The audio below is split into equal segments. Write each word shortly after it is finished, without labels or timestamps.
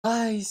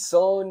Ay,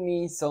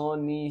 Sony,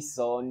 Sony,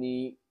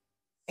 Sony.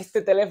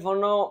 Este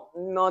teléfono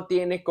no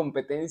tiene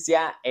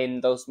competencia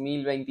en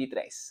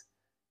 2023.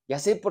 Ya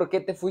sé por qué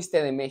te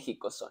fuiste de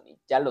México,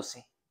 Sony. Ya lo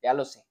sé, ya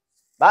lo sé.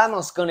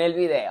 Vamos con el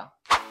video.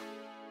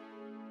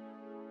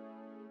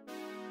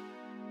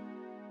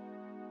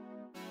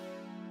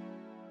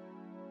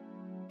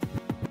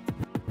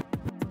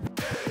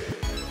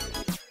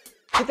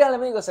 ¿Qué tal,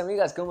 amigos y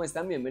amigas? ¿Cómo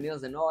están? Bienvenidos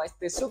de nuevo a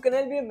su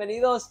canal.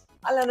 Bienvenidos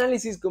al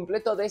análisis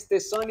completo de este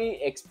Sony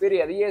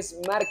Xperia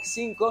 10 Mark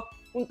V,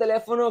 un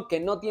teléfono que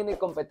no tiene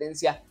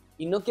competencia,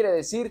 y no quiere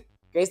decir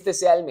que este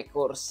sea el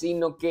mejor,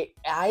 sino que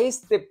a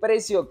este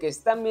precio que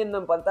están viendo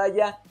en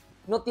pantalla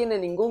no tiene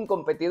ningún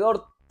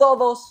competidor.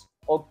 Todos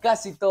o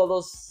casi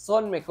todos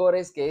son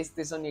mejores que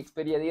este Sony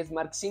Xperia 10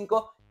 Mark V.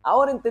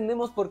 Ahora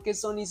entendemos por qué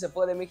Sony se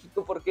fue de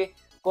México, porque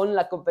con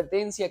la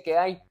competencia que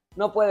hay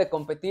no puede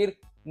competir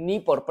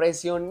ni por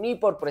precio ni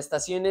por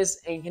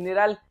prestaciones. En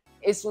general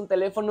es un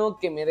teléfono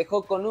que me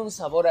dejó con un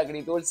sabor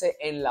agridulce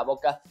en la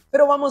boca,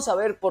 pero vamos a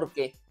ver por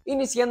qué.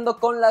 Iniciando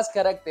con las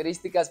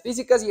características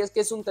físicas, y es que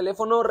es un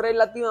teléfono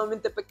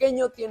relativamente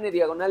pequeño, tiene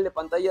diagonal de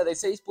pantalla de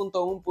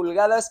 6.1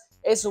 pulgadas,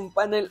 es un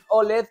panel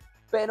OLED,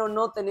 pero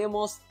no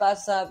tenemos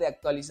tasa de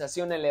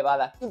actualización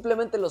elevada,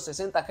 simplemente los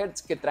 60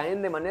 Hz que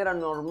traen de manera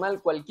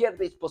normal cualquier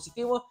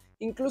dispositivo.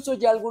 Incluso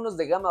ya algunos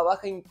de gama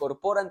baja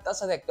incorporan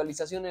tasa de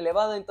actualización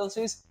elevada,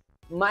 entonces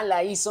mal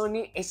ahí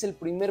Sony. Es el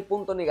primer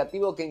punto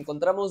negativo que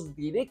encontramos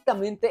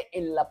directamente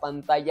en la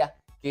pantalla,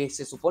 que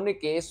se supone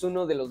que es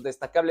uno de los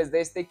destacables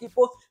de este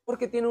equipo,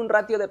 porque tiene un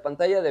ratio de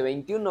pantalla de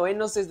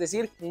 21/9, es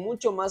decir,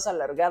 mucho más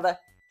alargada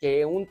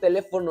que un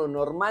teléfono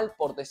normal,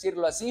 por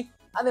decirlo así.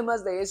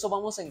 Además de eso,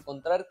 vamos a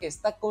encontrar que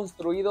está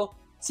construido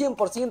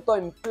 100%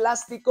 en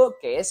plástico,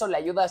 que eso le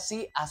ayuda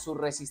así a su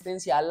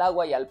resistencia al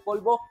agua y al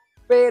polvo,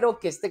 pero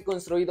que esté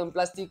construido en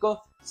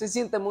plástico se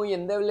siente muy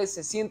endeble,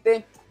 se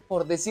siente,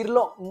 por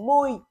decirlo,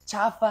 muy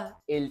chafa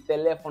el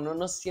teléfono,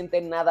 no se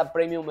siente nada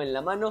premium en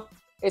la mano.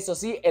 Eso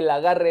sí, el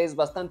agarre es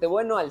bastante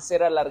bueno, al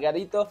ser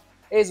alargadito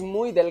es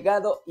muy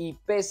delgado y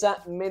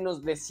pesa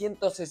menos de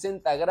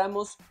 160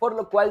 gramos, por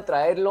lo cual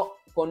traerlo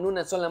con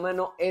una sola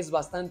mano es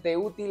bastante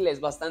útil, es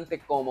bastante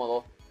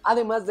cómodo.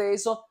 Además de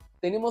eso,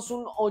 tenemos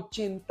un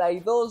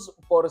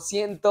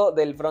 82%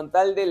 del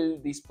frontal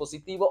del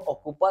dispositivo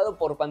ocupado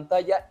por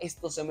pantalla.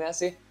 Esto se me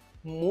hace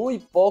muy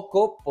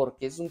poco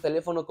porque es un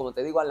teléfono, como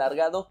te digo,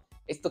 alargado.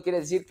 Esto quiere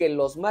decir que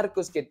los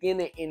marcos que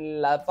tiene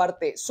en la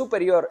parte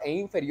superior e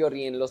inferior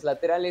y en los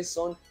laterales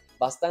son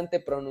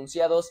bastante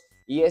pronunciados,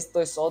 y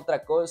esto es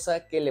otra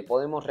cosa que le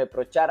podemos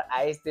reprochar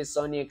a este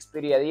Sony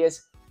Xperia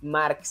 10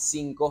 Mark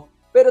V.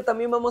 Pero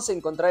también vamos a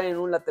encontrar en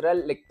un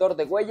lateral lector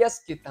de huellas,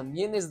 que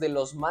también es de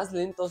los más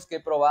lentos que he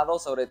probado,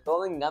 sobre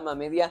todo en gama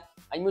media.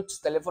 Hay muchos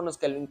teléfonos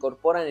que lo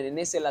incorporan en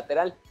ese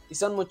lateral y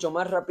son mucho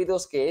más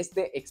rápidos que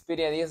este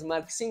Xperia 10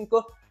 Mark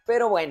V.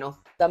 Pero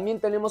bueno, también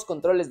tenemos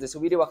controles de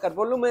subir y bajar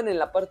volumen. En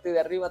la parte de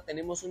arriba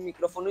tenemos un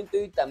micrófono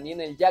y también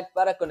el jack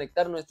para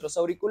conectar nuestros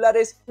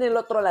auriculares. En el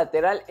otro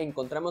lateral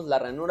encontramos la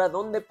ranura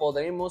donde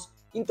podremos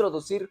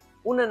introducir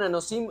una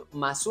nano SIM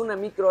más una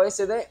micro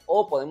SD,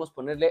 o podemos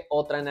ponerle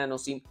otra nano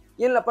SIM.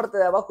 Y en la parte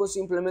de abajo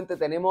simplemente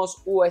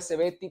tenemos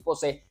USB tipo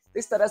C. Te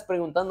estarás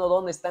preguntando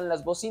dónde están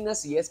las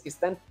bocinas, y es que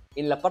están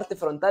en la parte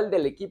frontal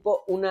del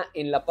equipo, una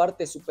en la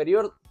parte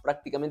superior,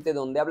 prácticamente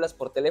donde hablas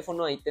por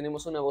teléfono, ahí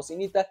tenemos una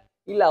bocinita,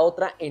 y la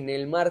otra en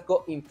el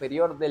marco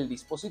inferior del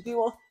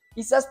dispositivo.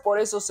 Quizás por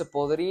eso se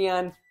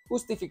podrían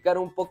justificar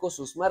un poco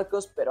sus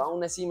marcos, pero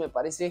aún así me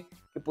parece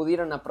que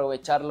pudieron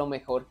aprovecharlo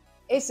mejor.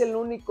 Es el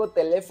único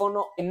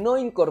teléfono que no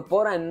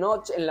incorpora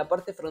notch en la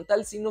parte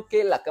frontal, sino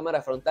que la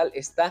cámara frontal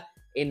está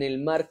en el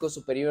marco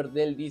superior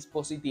del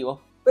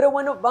dispositivo. Pero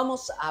bueno,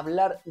 vamos a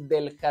hablar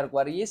del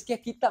hardware, y es que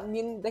aquí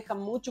también deja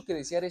mucho que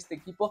desear este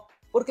equipo,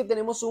 porque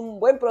tenemos un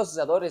buen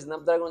procesador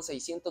Snapdragon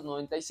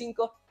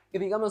 695, que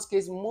digamos que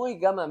es muy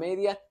gama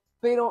media,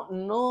 pero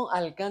no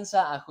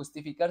alcanza a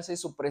justificarse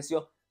su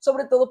precio,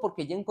 sobre todo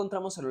porque ya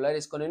encontramos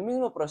celulares con el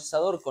mismo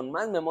procesador, con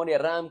más memoria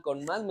RAM,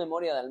 con más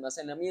memoria de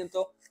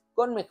almacenamiento,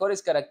 con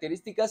mejores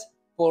características,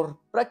 por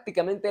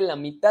prácticamente la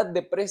mitad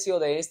de precio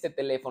de este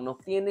teléfono.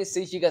 Tiene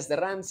 6 GB de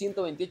RAM,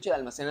 128 de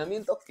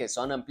almacenamiento, que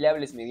son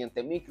ampliables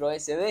mediante micro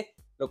SD,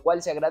 lo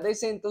cual se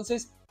agradece.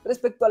 Entonces,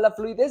 respecto a la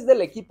fluidez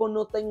del equipo,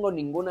 no tengo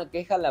ninguna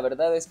queja. La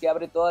verdad es que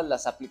abre todas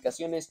las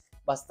aplicaciones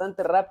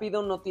bastante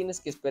rápido, no tienes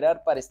que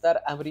esperar para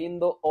estar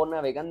abriendo o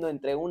navegando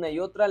entre una y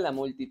otra. La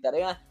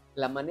multitarea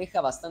la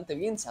maneja bastante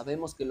bien.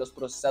 Sabemos que los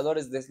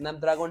procesadores de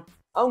Snapdragon,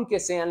 aunque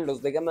sean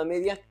los de gama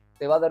media,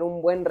 te va a dar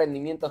un buen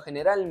rendimiento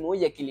general,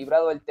 muy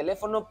equilibrado el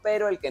teléfono,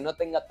 pero el que no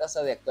tenga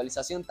tasa de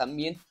actualización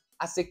también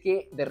hace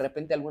que de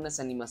repente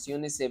algunas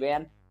animaciones se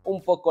vean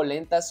un poco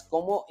lentas,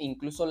 como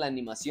incluso la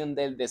animación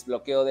del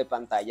desbloqueo de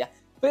pantalla.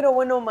 Pero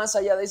bueno, más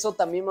allá de eso,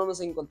 también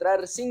vamos a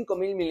encontrar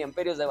 5000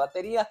 mAh de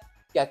batería,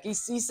 que aquí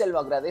sí se lo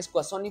agradezco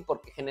a Sony,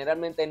 porque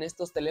generalmente en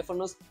estos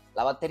teléfonos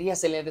la batería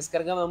se le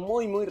descargaba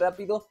muy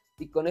rápido,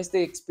 y con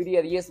este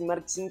Xperia 10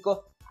 Mark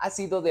V ha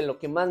sido de lo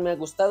que más me ha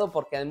gustado,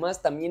 porque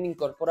además también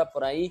incorpora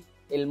por ahí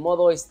el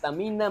modo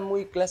estamina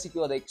muy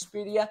clásico de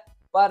Xperia,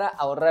 para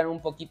ahorrar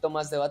un poquito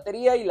más de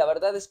batería y la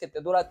verdad es que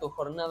te dura tu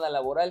jornada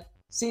laboral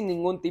sin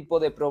ningún tipo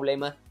de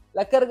problema.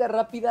 La carga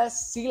rápida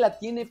sí la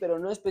tiene, pero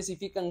no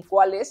especifican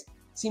cuál es,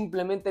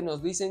 simplemente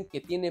nos dicen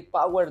que tiene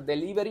Power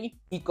Delivery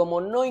y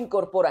como no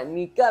incorpora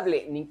ni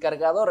cable ni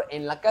cargador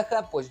en la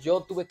caja, pues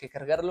yo tuve que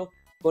cargarlo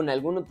con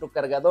algún otro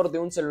cargador de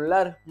un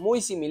celular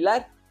muy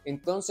similar.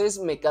 Entonces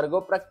me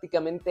cargó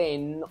prácticamente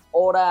en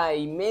hora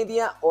y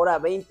media, hora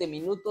 20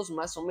 minutos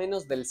más o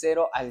menos del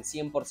 0 al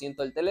 100%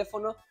 del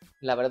teléfono.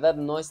 La verdad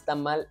no está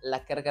mal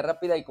la carga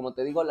rápida y como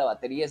te digo la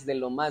batería es de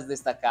lo más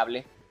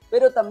destacable.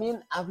 Pero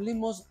también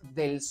hablemos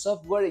del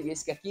software y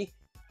es que aquí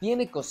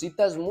tiene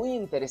cositas muy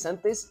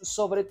interesantes,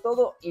 sobre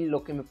todo y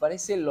lo que me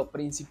parece lo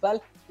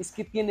principal es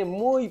que tiene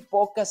muy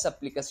pocas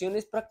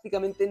aplicaciones,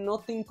 prácticamente no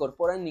te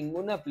incorporan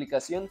ninguna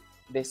aplicación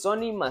de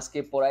Sony más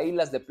que por ahí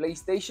las de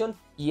PlayStation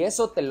y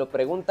eso te lo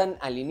preguntan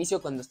al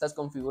inicio cuando estás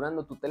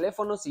configurando tu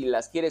teléfono si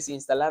las quieres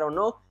instalar o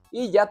no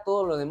y ya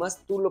todo lo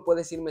demás tú lo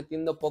puedes ir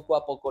metiendo poco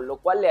a poco,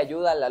 lo cual le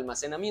ayuda al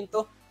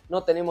almacenamiento.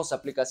 No tenemos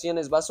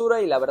aplicaciones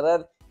basura y la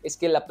verdad es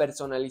que la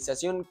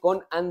personalización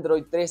con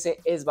Android 13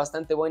 es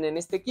bastante buena en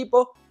este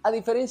equipo, a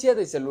diferencia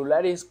de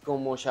celulares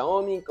como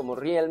Xiaomi, como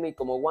REALME,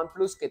 como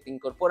ONEPLUS que te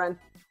incorporan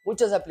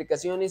muchas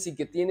aplicaciones y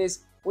que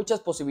tienes muchas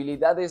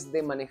posibilidades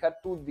de manejar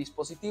tu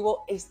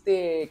dispositivo.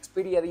 Este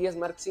Xperia 10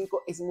 Mark V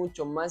es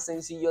mucho más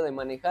sencillo de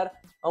manejar,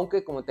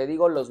 aunque como te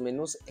digo los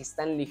menús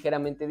están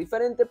ligeramente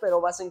diferentes, pero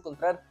vas a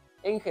encontrar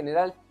en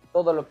general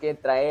todo lo que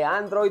trae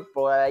Android.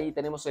 Por ahí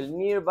tenemos el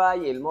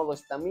Nearby, el modo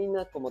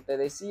estamina, como te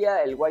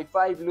decía, el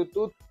Wi-Fi,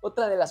 Bluetooth.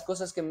 Otra de las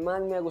cosas que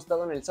más me ha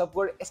gustado en el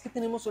software es que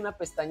tenemos una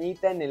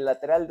pestañita en el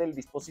lateral del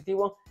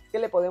dispositivo que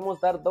le podemos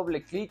dar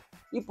doble clic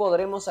y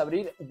podremos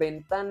abrir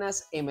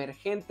ventanas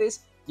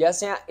emergentes, ya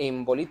sea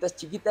en bolitas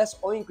chiquitas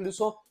o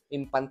incluso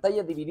en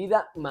pantalla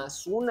dividida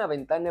más una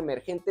ventana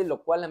emergente,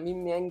 lo cual a mí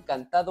me ha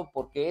encantado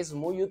porque es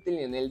muy útil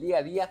en el día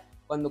a día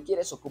cuando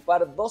quieres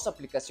ocupar dos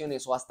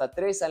aplicaciones o hasta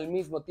tres al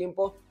mismo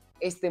tiempo.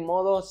 Este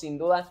modo sin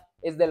duda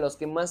es de los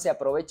que más se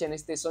aprovecha en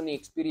este Sony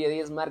Xperia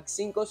 10 Mark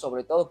V,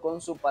 sobre todo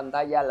con su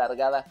pantalla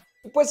alargada.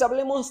 Y pues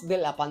hablemos de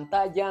la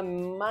pantalla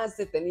más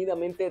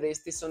detenidamente de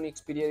este Sony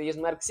Xperia 10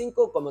 Mark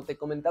V. Como te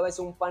comentaba, es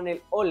un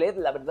panel OLED,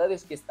 la verdad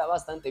es que está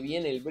bastante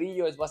bien, el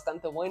brillo es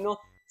bastante bueno,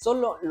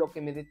 solo lo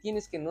que me detiene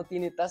es que no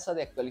tiene tasa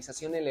de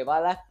actualización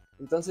elevada,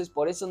 entonces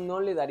por eso no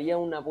le daría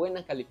una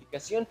buena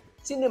calificación.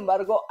 Sin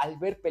embargo, al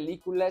ver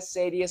películas,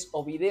 series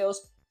o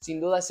videos, sin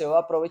duda se va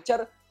a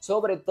aprovechar,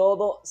 sobre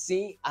todo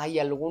si hay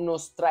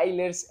algunos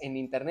trailers en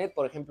internet,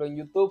 por ejemplo en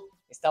YouTube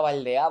estaba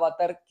el de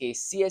Avatar, que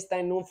sí está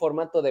en un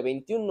formato de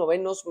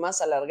 21/9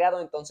 más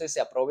alargado, entonces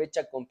se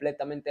aprovecha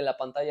completamente la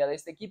pantalla de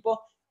este equipo,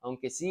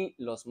 aunque sí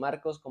los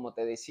marcos, como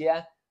te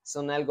decía,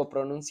 son algo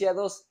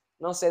pronunciados,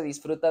 no se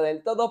disfruta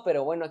del todo,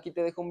 pero bueno, aquí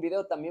te dejo un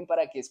video también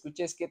para que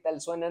escuches qué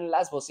tal suenan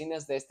las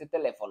bocinas de este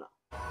teléfono.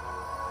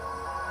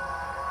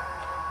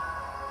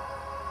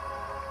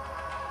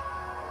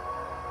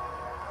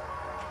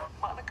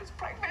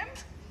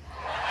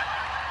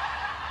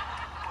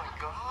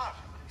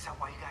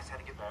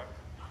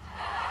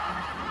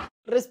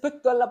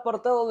 Respecto al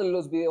apartado de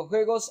los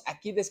videojuegos,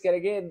 aquí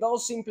descargué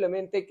dos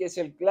simplemente, que es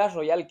el Clash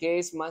Royale, que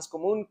es más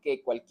común,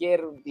 que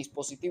cualquier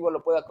dispositivo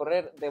lo pueda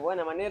correr de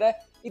buena manera,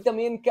 y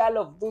también Call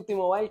of Duty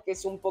Mobile, que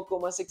es un poco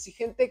más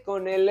exigente.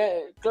 Con el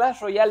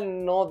Clash Royale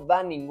no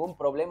da ningún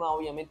problema,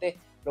 obviamente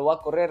lo va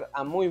a correr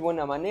a muy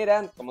buena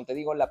manera. Como te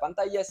digo, la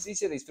pantalla sí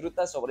se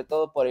disfruta, sobre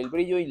todo por el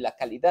brillo y la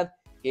calidad,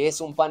 que es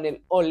un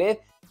panel OLED,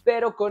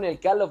 pero con el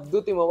Call of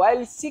Duty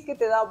Mobile sí que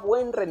te da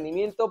buen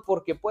rendimiento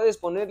porque puedes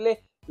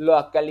ponerle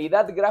la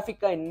calidad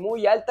gráfica en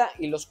muy alta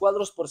y los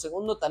cuadros por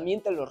segundo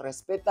también te los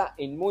respeta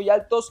en muy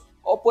altos,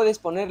 o puedes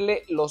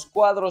ponerle los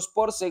cuadros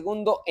por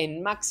segundo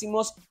en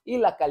máximos y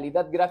la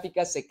calidad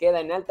gráfica se queda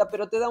en alta,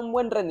 pero te da un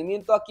buen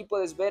rendimiento. Aquí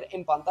puedes ver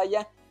en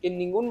pantalla que en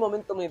ningún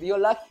momento me dio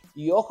lag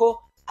y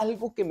ojo,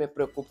 algo que me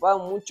preocupaba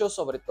mucho,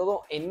 sobre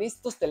todo en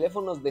estos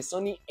teléfonos de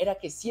Sony, era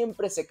que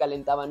siempre se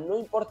calentaban, no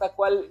importa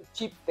cuál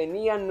chip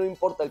tenían, no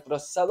importa el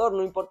procesador,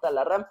 no importa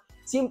la RAM,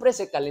 siempre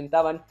se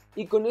calentaban.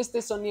 Y con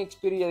este Sony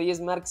Xperia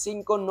 10 Mark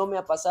V no me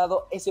ha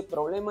pasado ese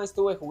problema.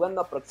 Estuve jugando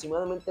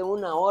aproximadamente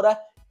una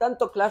hora,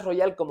 tanto Clash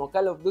Royale como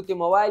Call of Duty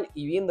Mobile,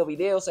 y viendo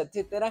videos,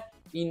 etcétera,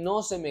 y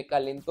no se me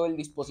calentó el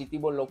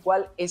dispositivo, lo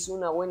cual es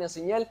una buena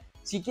señal.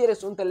 Si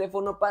quieres un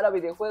teléfono para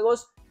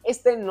videojuegos,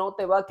 este no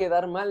te va a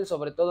quedar mal,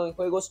 sobre todo en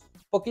juegos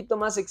poquito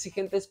más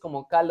exigentes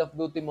como Call of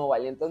Duty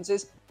Mobile.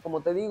 Entonces,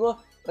 como te digo,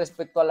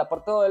 respecto al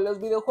apartado de los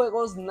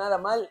videojuegos, nada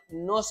mal,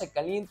 no se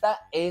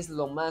calienta, es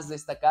lo más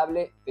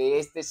destacable de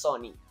este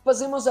Sony.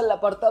 Pasemos al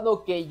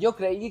apartado que yo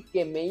creí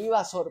que me iba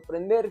a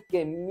sorprender,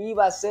 que me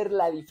iba a hacer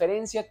la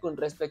diferencia con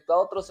respecto a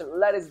otros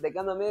celulares de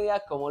gama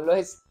media, como lo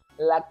es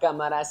la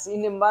cámara.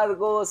 Sin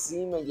embargo,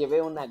 sí me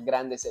llevé una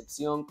gran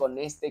decepción con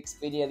este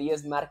Xperia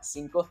 10 Mark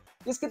V,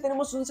 y es que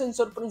tenemos un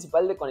sensor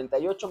principal de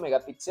 48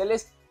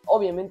 megapíxeles,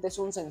 obviamente es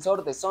un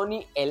sensor de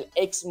Sony, el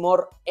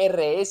Exmor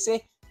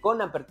RS,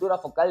 con apertura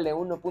focal de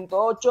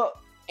 1.8,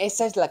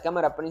 esa es la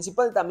cámara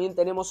principal. También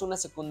tenemos una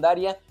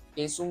secundaria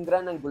que es un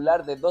gran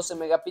angular de 12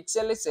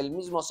 megapíxeles, el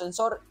mismo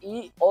sensor,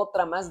 y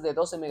otra más de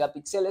 12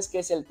 megapíxeles que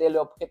es el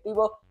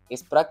teleobjetivo.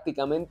 Es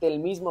prácticamente el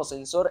mismo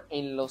sensor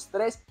en los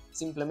tres,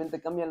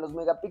 simplemente cambian los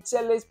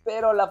megapíxeles,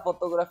 pero la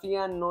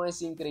fotografía no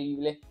es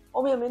increíble.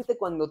 Obviamente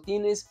cuando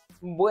tienes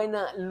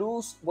buena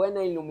luz,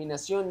 buena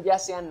iluminación, ya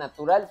sea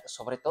natural,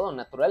 sobre todo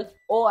natural,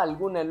 o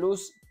alguna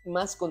luz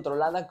más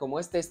controlada como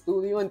este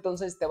estudio,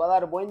 entonces te va a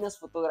dar buenas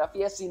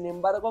fotografías. Sin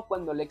embargo,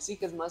 cuando le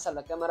exiges más a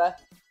la cámara,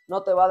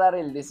 no te va a dar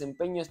el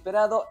desempeño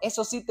esperado.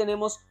 Eso sí,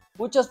 tenemos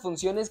muchas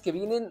funciones que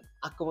vienen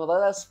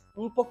acomodadas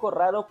un poco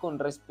raro con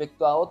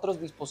respecto a otros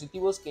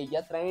dispositivos que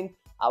ya traen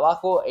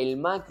abajo el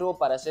macro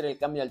para hacer el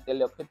cambio al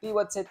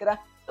teleobjetivo,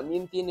 etcétera.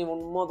 También tiene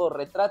un modo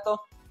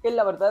retrato, que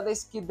la verdad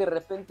es que de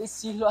repente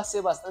sí lo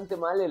hace bastante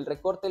mal, el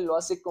recorte lo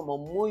hace como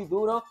muy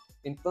duro,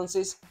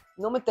 entonces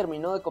no me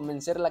terminó de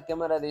convencer la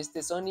cámara de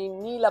este Sony,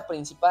 ni la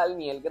principal,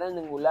 ni el gran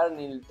angular,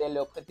 ni el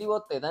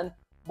teleobjetivo te dan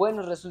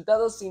buenos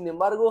resultados. Sin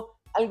embargo,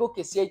 algo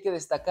que sí hay que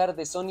destacar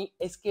de Sony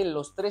es que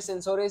los tres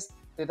sensores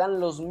te dan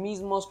los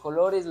mismos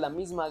colores, la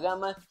misma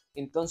gama,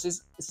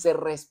 entonces se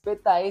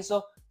respeta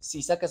eso.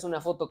 Si sacas una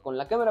foto con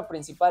la cámara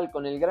principal,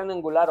 con el gran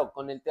angular o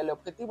con el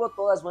teleobjetivo,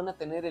 todas van a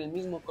tener el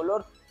mismo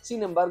color.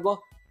 Sin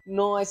embargo,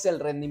 no es el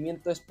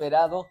rendimiento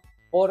esperado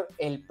por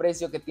el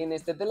precio que tiene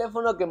este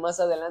teléfono, que más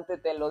adelante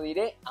te lo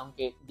diré,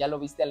 aunque ya lo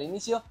viste al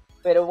inicio.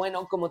 Pero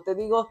bueno, como te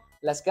digo,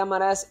 las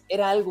cámaras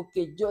era algo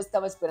que yo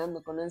estaba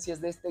esperando con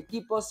ansias de este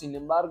equipo. Sin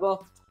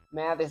embargo,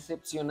 me ha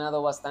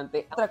decepcionado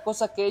bastante. Otra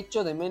cosa que he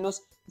hecho de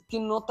menos es que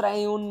no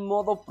trae un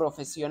modo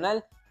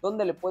profesional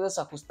donde le puedes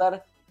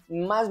ajustar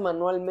más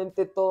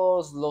manualmente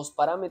todos los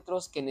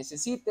parámetros que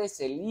necesites,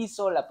 el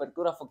ISO, la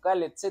apertura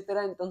focal,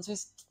 etcétera.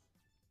 Entonces,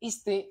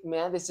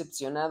 me ha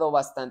decepcionado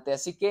bastante.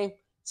 Así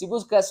que si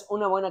buscas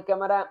una buena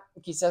cámara,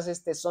 quizás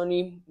este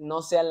Sony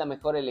no sea la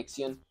mejor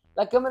elección.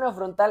 La cámara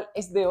frontal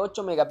es de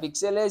 8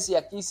 megapíxeles y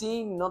aquí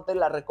sí no te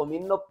la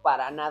recomiendo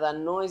para nada.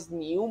 No es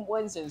ni un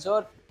buen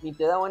sensor, ni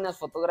te da buenas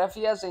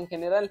fotografías. En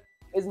general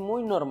es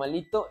muy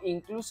normalito.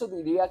 Incluso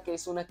diría que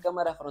es una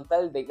cámara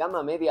frontal de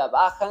gama media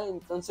baja.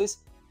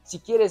 Entonces, si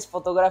quieres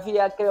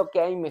fotografía, creo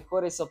que hay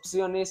mejores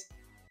opciones,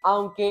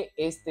 aunque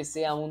este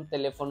sea un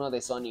teléfono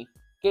de Sony.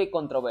 Qué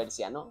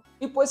controversia, ¿no?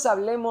 Y pues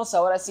hablemos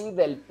ahora sí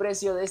del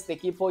precio de este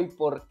equipo y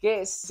por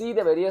qué sí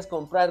deberías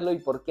comprarlo y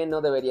por qué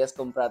no deberías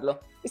comprarlo.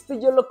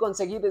 Yo lo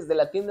conseguí desde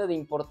la tienda de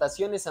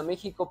importaciones a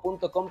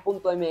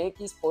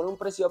mexico.com.mx por un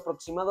precio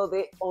aproximado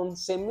de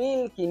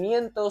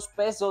 11,500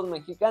 pesos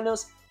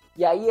mexicanos,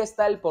 y ahí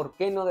está el por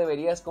qué no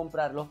deberías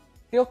comprarlo.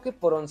 Creo que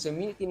por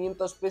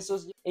 11,500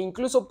 pesos e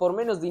incluso por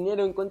menos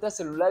dinero encuentras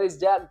celulares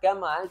ya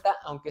gama alta,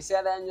 aunque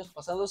sea de años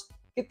pasados,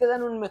 que te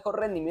dan un mejor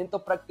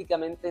rendimiento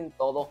prácticamente en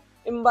todo.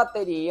 En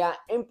batería,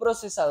 en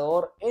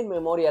procesador, en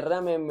memoria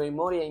RAM, en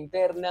memoria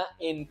interna,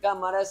 en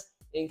cámaras,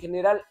 en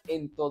general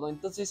en todo.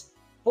 Entonces,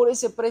 por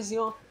ese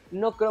precio,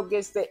 no creo que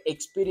este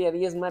Xperia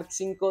 10 Mark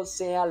V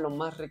sea lo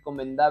más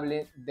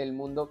recomendable del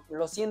mundo.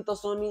 Lo siento,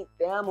 Sony,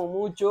 te amo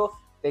mucho,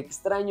 te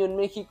extraño en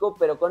México,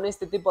 pero con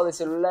este tipo de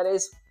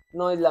celulares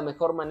no es la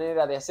mejor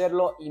manera de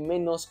hacerlo, y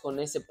menos con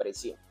ese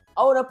precio.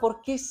 Ahora,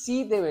 ¿por qué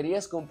sí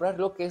deberías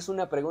comprarlo? Que es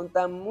una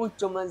pregunta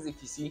mucho más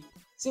difícil.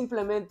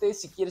 Simplemente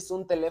si quieres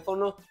un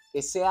teléfono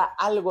que sea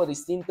algo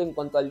distinto en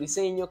cuanto al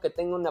diseño, que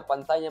tenga una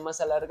pantalla más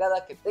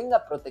alargada, que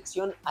tenga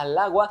protección al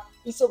agua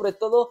y sobre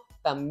todo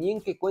también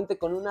que cuente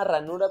con una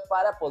ranura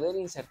para poder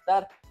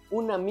insertar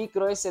una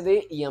micro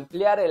SD y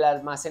ampliar el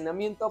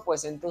almacenamiento,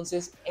 pues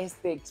entonces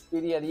este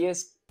Xperia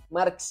 10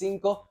 Mark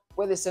V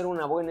puede ser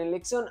una buena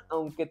elección,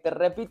 aunque te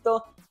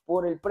repito,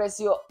 por el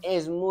precio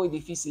es muy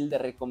difícil de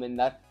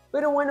recomendar.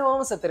 Pero bueno,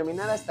 vamos a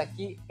terminar hasta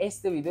aquí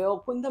este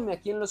video. Cuéntame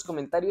aquí en los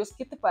comentarios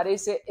qué te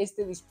parece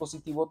este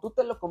dispositivo. ¿Tú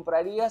te lo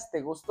comprarías?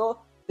 ¿Te gustó?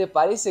 ¿Te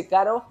parece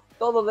caro?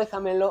 Todo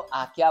déjamelo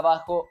aquí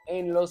abajo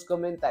en los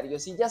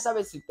comentarios. Y ya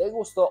sabes, si te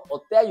gustó o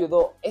te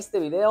ayudó este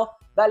video,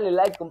 dale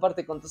like,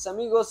 comparte con tus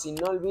amigos y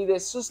no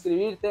olvides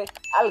suscribirte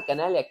al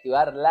canal y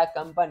activar la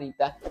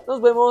campanita.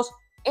 Nos vemos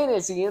en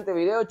el siguiente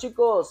video,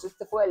 chicos.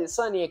 Este fue el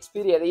Sony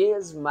Xperia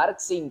 10 Mark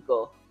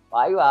V.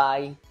 Bye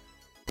bye.